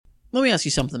Let me ask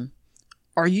you something.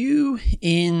 Are you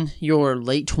in your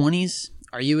late 20s?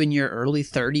 Are you in your early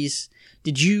 30s?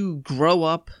 Did you grow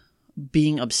up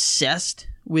being obsessed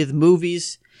with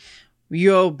movies? Were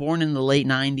you born in the late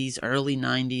 90s, early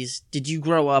 90s? Did you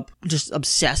grow up just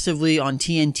obsessively on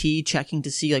TNT, checking to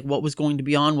see like what was going to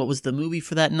be on, what was the movie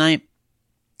for that night?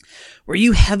 Were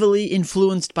you heavily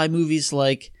influenced by movies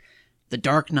like The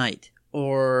Dark Knight,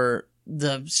 or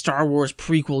the Star Wars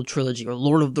prequel trilogy, or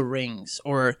Lord of the Rings,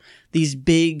 or these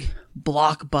big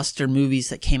blockbuster movies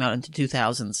that came out into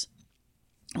 2000s?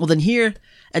 Well, then here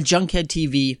at Junkhead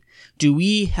TV, do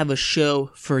we have a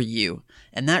show for you?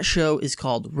 And that show is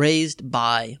called Raised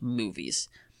by Movies.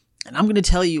 And I'm going to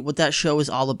tell you what that show is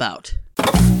all about.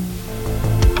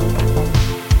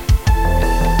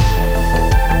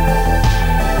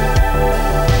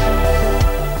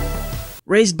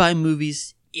 Raised by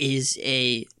Movies is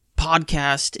a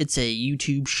podcast, it's a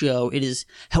YouTube show, it is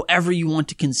however you want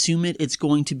to consume it, it's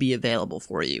going to be available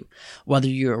for you. Whether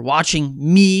you're watching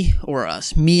me or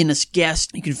us, me and a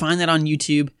guest, you can find that on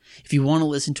YouTube. If you want to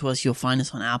listen to us, you'll find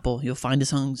us on Apple, you'll find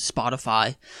us on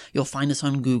Spotify, you'll find us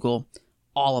on Google,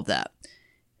 all of that.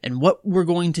 And what we're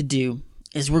going to do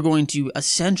is we're going to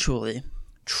essentially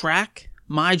track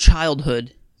my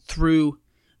childhood through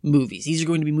movies. These are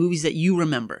going to be movies that you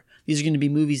remember. These are going to be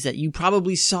movies that you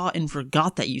probably saw and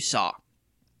forgot that you saw.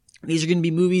 These are going to be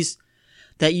movies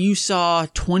that you saw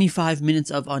 25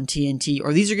 minutes of on TNT,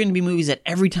 or these are going to be movies that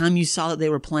every time you saw that they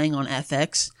were playing on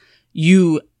FX,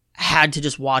 you had to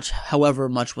just watch however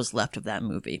much was left of that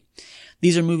movie.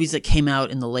 These are movies that came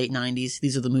out in the late 90s.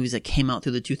 These are the movies that came out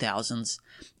through the 2000s,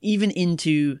 even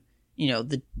into,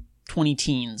 the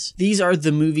 20-teens. These are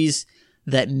the movies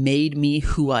that made me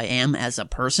who I am as a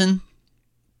person,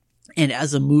 and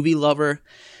as a movie lover,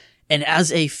 and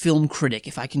as a film critic,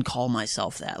 if I can call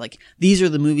myself that. Like, these are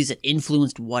the movies that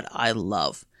influenced what I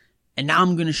love. And now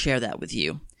I'm going to share that with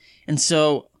you. And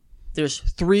so, there's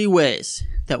 3 ways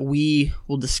that we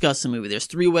will discuss a movie. There's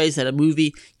 3 ways that a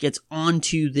movie gets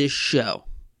onto this show.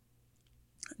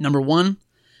 Number 1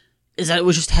 is that it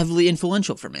was just heavily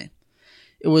influential for me.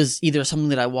 It was either something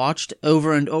that I watched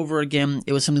over and over again.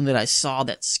 It was something that I saw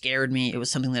that scared me. It was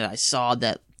something that I saw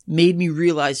that made me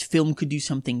realize film could do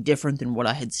something different than what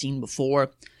I had seen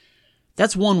before.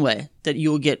 That's one way that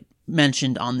you'll get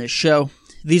mentioned on this show.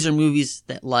 These are movies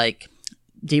that like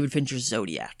David Fincher's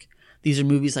Zodiac. These are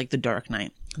movies like The Dark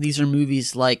Knight. These are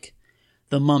movies like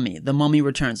The Mummy, The Mummy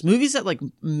Returns. Movies that like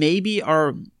maybe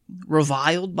are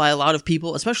reviled by a lot of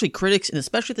people, especially critics, and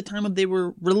especially at the time they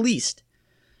were released,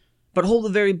 but hold a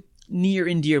very near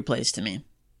and dear place to me.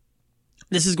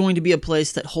 This is going to be a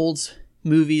place that holds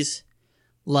movies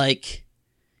like,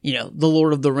 The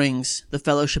Lord of the Rings, The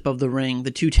Fellowship of the Ring,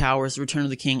 The Two Towers, The Return of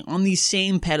the King, on the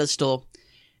same pedestal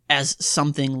as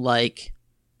something like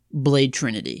Blade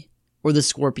Trinity or The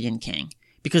Scorpion King,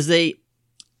 because they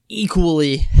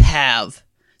equally have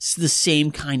the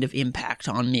same kind of impact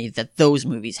on me that those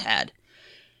movies had.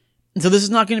 And so this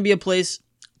is not going to be a place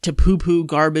to poo-poo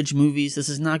garbage movies. This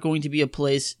is not going to be a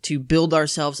place to build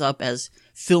ourselves up as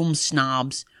film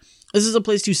snobs. This is a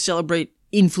place to celebrate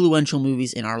influential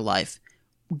movies in our life.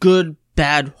 Good,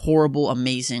 bad, horrible,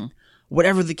 amazing,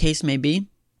 whatever the case may be.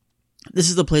 This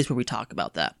is the place where we talk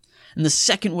about that. And the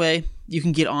second way you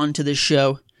can get onto this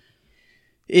show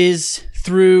is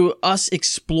through us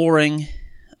exploring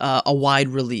a wide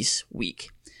release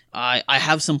week. I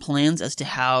have some plans as to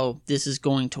how this is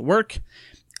going to work.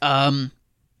 I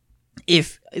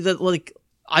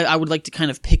would like to kind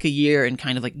of pick a year and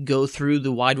kind of like go through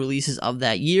the wide releases of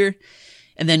that year.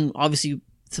 And then obviously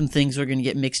some things are going to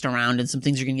get mixed around and some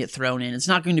things are going to get thrown in. It's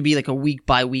not going to be like a week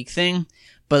by week thing,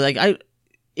 but like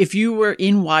if you were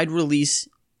in wide release,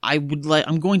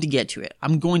 I'm going to get to it.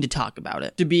 I'm going to talk about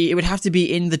it. It would have to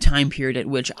be in the time period at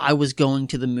which I was going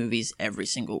to the movies every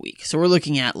single week. So we're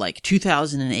looking at like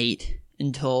 2008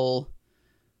 until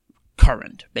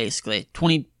current, basically.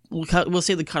 We'll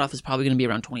say the cutoff is probably going to be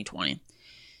around 2020.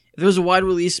 If there was a wide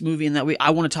release movie in that week, I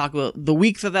want to talk about the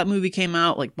week that movie came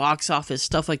out, like box office,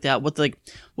 stuff like that, what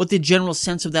the general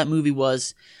sense of that movie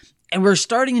was. And we're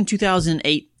starting in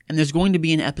 2008, and there's going to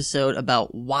be an episode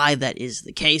about why that is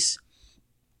the case.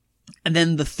 And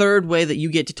then the third way that you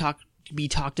get to be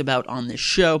talked about on this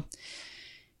show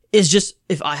is just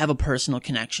if I have a personal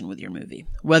connection with your movie.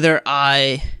 Whether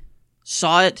I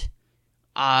saw it,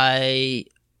 I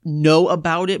know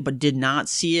about it but did not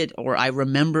see it, or I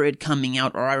remember it coming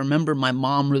out, or I remember my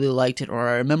mom really liked it, or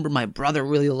I remember my brother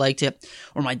really liked it,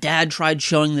 or my dad tried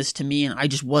showing this to me and I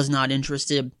just was not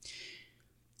interested.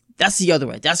 That's the other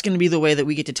way. That's going to be the way that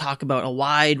we get to talk about a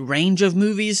wide range of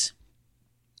movies,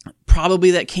 probably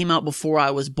that came out before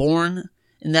I was born,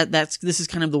 And this is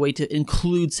kind of the way to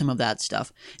include some of that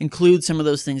stuff. Include some of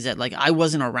those things that, like, I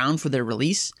wasn't around for their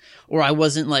release, or I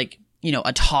wasn't, like, you know,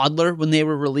 a toddler when they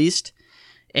were released.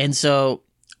 And so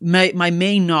my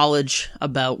main knowledge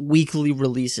about weekly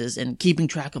releases and keeping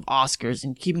track of Oscars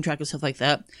and keeping track of stuff like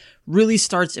that really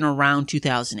starts in around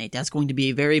 2008. That's going to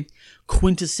be a very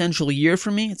quintessential year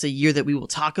for me. It's a year that we will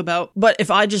talk about. But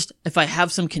if I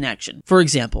have some connection, for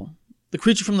example, The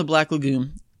Creature from the Black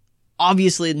Lagoon,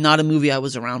 obviously not a movie I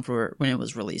was around for when it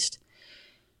was released.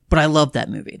 But I love that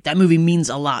movie. That movie means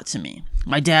a lot to me.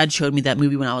 My dad showed me that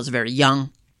movie when I was very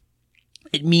young.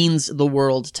 It means the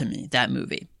world to me, that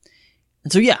movie.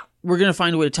 And so yeah, we're going to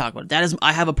find a way to talk about it.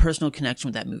 I have a personal connection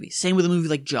with that movie. Same with a movie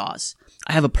like Jaws.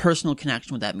 I have a personal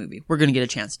connection with that movie. We're going to get a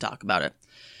chance to talk about it.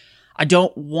 I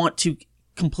don't want to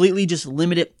completely just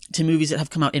limit it to movies that have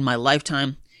come out in my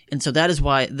lifetime. And so that is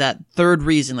why that third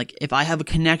reason, like, if I have a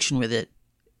connection with it,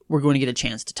 we're going to get a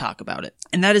chance to talk about it.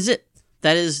 And that is it.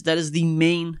 That is the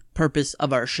main purpose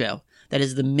of our show. That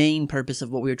is the main purpose of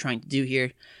what we are trying to do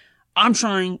here. I'm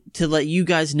trying to let you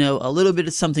guys know a little bit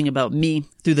of something about me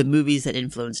through the movies that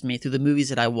influenced me, through the movies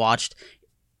that I watched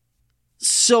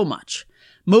so much.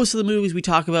 Most of the movies we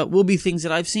talk about will be things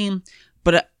that I've seen,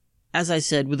 but as I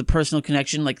said, with a personal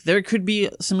connection, like, there could be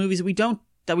some movies that we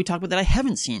talk about that I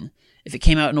haven't seen. If it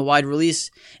came out in a wide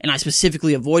release and I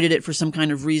specifically avoided it for some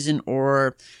kind of reason,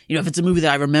 or, you know, if it's a movie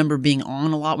that I remember being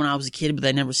on a lot when I was a kid, but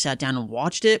I never sat down and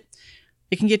watched it,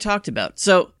 it can get talked about.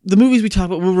 So the movies we talk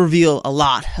about will reveal a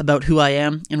lot about who I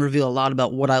am and reveal a lot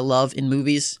about what I love in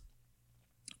movies.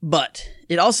 But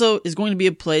it also is going to be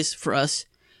a place for us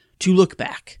to look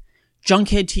back.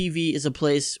 Junkhead TV is a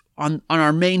place on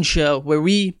our main show where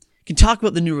we can talk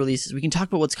about the new releases. We can talk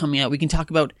about what's coming out. We can talk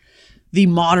about the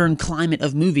modern climate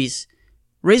of movies.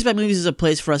 Raised by Movies is a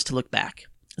place for us to look back.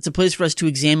 It's a place for us to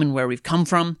examine where we've come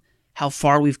from, how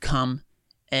far we've come,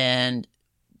 and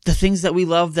the things that we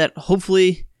love that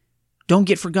hopefully don't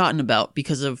get forgotten about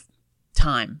because of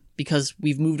time, because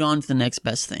we've moved on to the next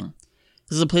best thing.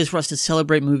 This is a place for us to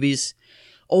celebrate movies,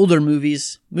 older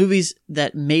movies, movies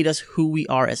that made us who we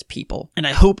are as people. And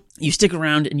I hope you stick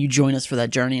around and you join us for that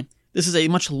journey. This is a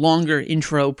much longer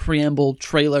intro, preamble,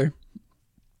 trailer,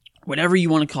 whatever you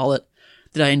want to call it,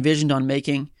 that I envisioned on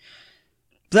making.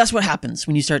 But that's what happens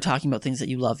when you start talking about things that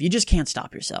you love. You just can't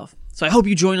stop yourself. So I hope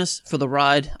you join us for the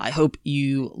ride. I hope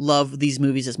you love these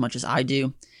movies as much as I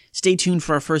do. Stay tuned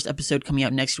for our first episode coming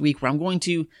out next week, where I'm going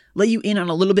to let you in on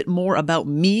a little bit more about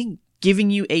me, giving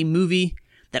you a movie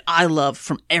that I love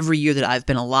from every year that I've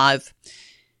been alive.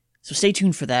 So stay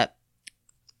tuned for that.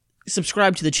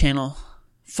 Subscribe to the channel.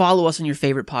 Follow us on your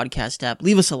favorite podcast app.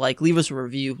 Leave us a like, leave us a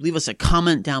review, leave us a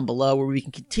comment down below where we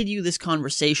can continue this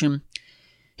conversation.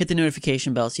 Hit the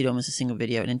notification bell so you don't miss a single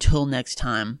video. And until next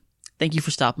time, thank you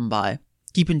for stopping by.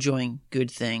 Keep enjoying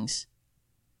good things.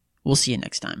 We'll see you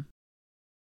next time.